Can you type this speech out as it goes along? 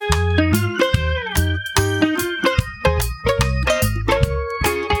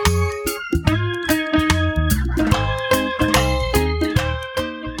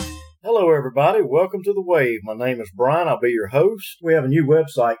everybody. Welcome to The Wave. My name is Brian. I'll be your host. We have a new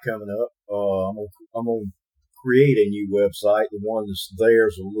website coming up. I'm going to create a new website. The one that's there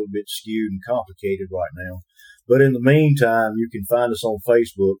is a little bit skewed and complicated right now. But in the meantime, you can find us on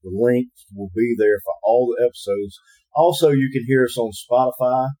Facebook. The link will be there for all the episodes. Also, you can hear us on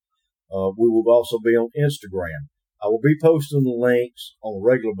Spotify. We will also be on Instagram. I will be posting the links on a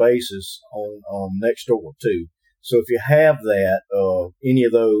regular basis on Nextdoor too. So if you have that, any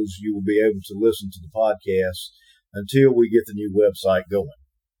of those, you will be able to listen to the podcast until we get the new website going.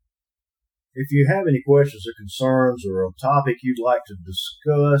 If you have any questions or concerns or a topic you'd like to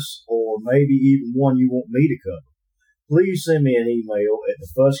discuss, or maybe even one you want me to cover, please send me an email at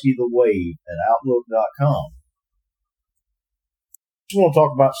thefuskythewave@outlook.com. I just want to talk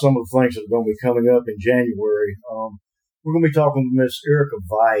about some of the things that are going to be coming up in January. We're going to be talking with Miss Erica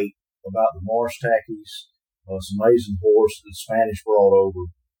Veit about the Marsh Tackies. This amazing horse that Spanish brought over.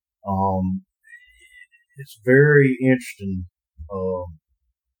 It's very interesting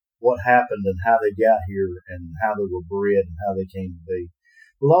what happened and how they got here and how they were bred and how they came to be.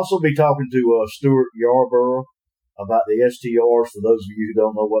 We'll also be talking to Stuart Yarborough about the STRs. For those of you who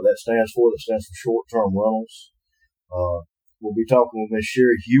don't know what that stands for short-term rentals. We'll be talking with Miss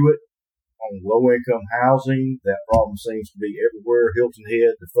Sherry Hewitt on low-income housing. That problem seems to be everywhere. Hilton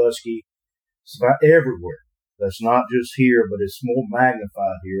Head, the Fusky, it's about everywhere. That's not just here, but it's more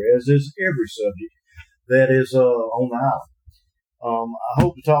magnified here, as is every subject that is on the island. I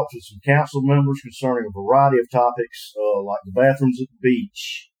hope to talk to some council members concerning a variety of topics, like the bathrooms at the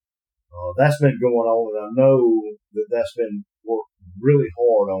beach. That's been going on, and I know that that's been worked really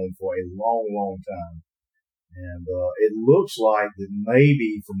hard on for a long, long time. And it looks like that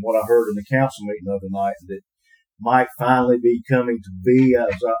maybe, from what I heard in the council meeting the other night, that might finally be coming to be.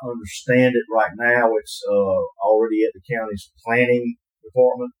 As I understand it right now, it's already at the county's planning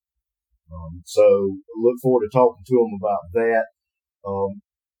department. So I look forward to talking to them about that.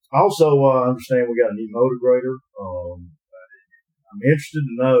 Also, I understand we got a new motor grader. I'm interested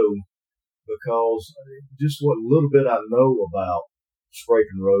to know, because just what little bit I know about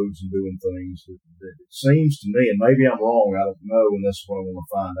scraping roads and doing things, that it seems to me, and maybe I'm wrong, I don't know, and that's what I want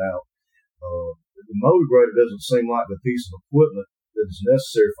to find out. The motor grader doesn't seem like the piece of equipment that is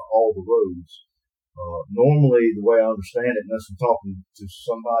necessary for all the roads. Normally, the way I understand it, and that's from talking to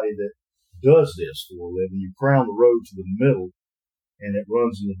somebody that does this for a living, you crown the road to the middle and it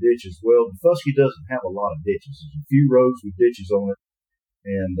runs in the ditches. Well, the Fusky doesn't have a lot of ditches. There's a few roads with ditches on it,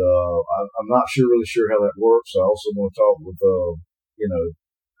 and I'm not really sure how that works. I also want to talk with,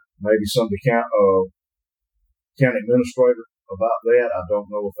 maybe some of the county administrator about that. I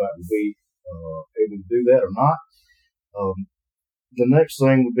don't know if that would be able to do that or not. The next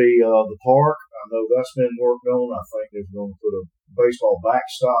thing would be the park. I know that's been worked on. I think they're going to put a baseball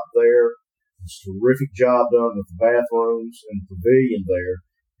backstop there. It's a terrific job done with the bathrooms and the pavilion there,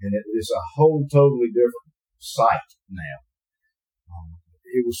 and it is a whole totally different site now.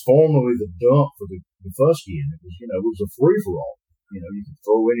 It was formerly the dump for the Fusky, and it was a free for all. You could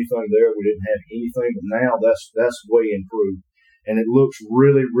throw anything there. We didn't have anything, but now that's way improved. And it looks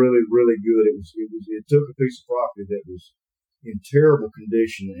really, really, really good. It took a piece of property that was in terrible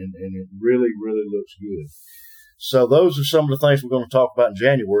condition, and it really, really looks good. So those are some of the things we're going to talk about in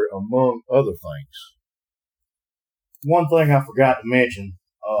January, among other things. One thing I forgot to mention,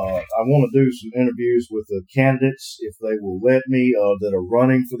 I want to do some interviews with the candidates, if they will let me, that are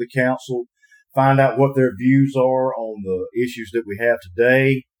running for the council, find out what their views are on the issues that we have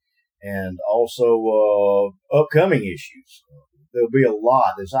today, and also upcoming issues. There'll be a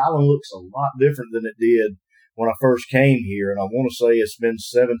lot. This island looks a lot different than it did when I first came here, and I want to say it's been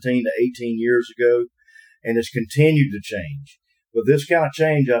 17 to 18 years ago, and it's continued to change. But this kind of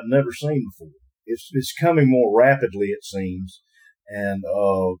change I've never seen before. It's coming more rapidly, it seems, and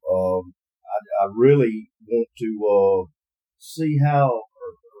I really want to see how,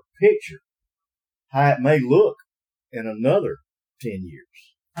 or picture how it may look in another 10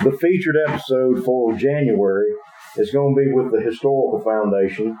 years. The featured episode for January is going to be with the Historical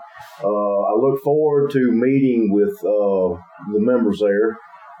Foundation. I look forward to meeting with the members there.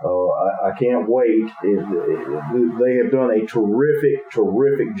 I can't wait. They have done a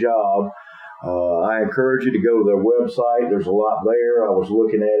terrific job. I encourage you to go to their website. There's a lot there. I was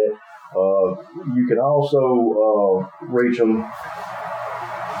looking at it. You can also reach them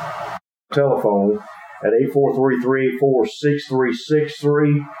telephone at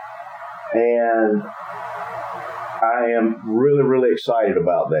 8433-846363, and I am really, really excited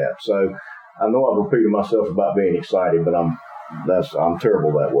about that. So I know I've repeated myself about being excited, but I'm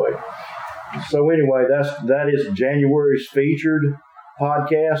terrible that way. So anyway, that is January's featured.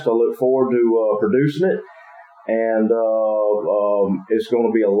 podcast. I look forward to producing it, and it's going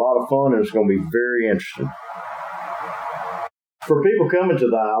to be a lot of fun, and it's going to be very interesting. For people coming to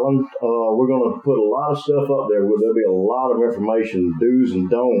the island, we're going to put a lot of stuff up there where there'll be a lot of information, do's and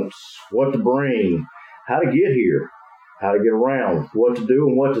don'ts, what to bring, how to get here, how to get around, what to do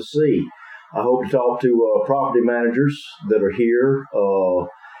and what to see. I hope to talk to property managers that are here,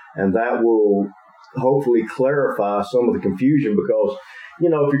 and that will hopefully clarify some of the confusion because,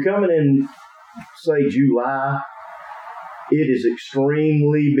 if you're coming in, say, July, it is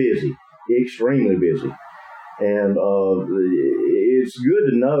extremely busy. And it's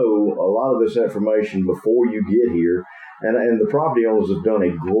good to know a lot of this information before you get here. And the property owners have done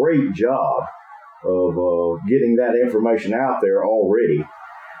a great job of getting that information out there already.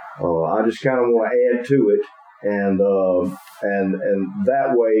 I just kind of want to add to it and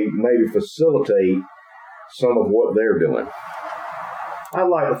that way maybe facilitate some of what they're doing. I'd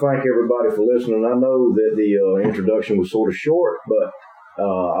like to thank everybody for listening. I know that the introduction was sort of short, but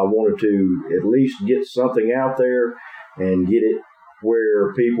I wanted to at least get something out there and get it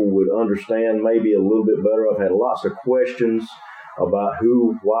where people would understand maybe a little bit better. I've had lots of questions about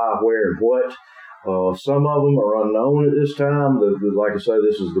who, why, where, and what. Some of them are unknown at this time. Like I say,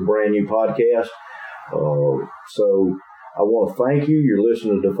 this is the brand new podcast. So I want to thank you. You're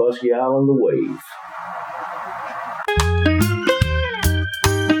listening to Daufuskie Island The Wave.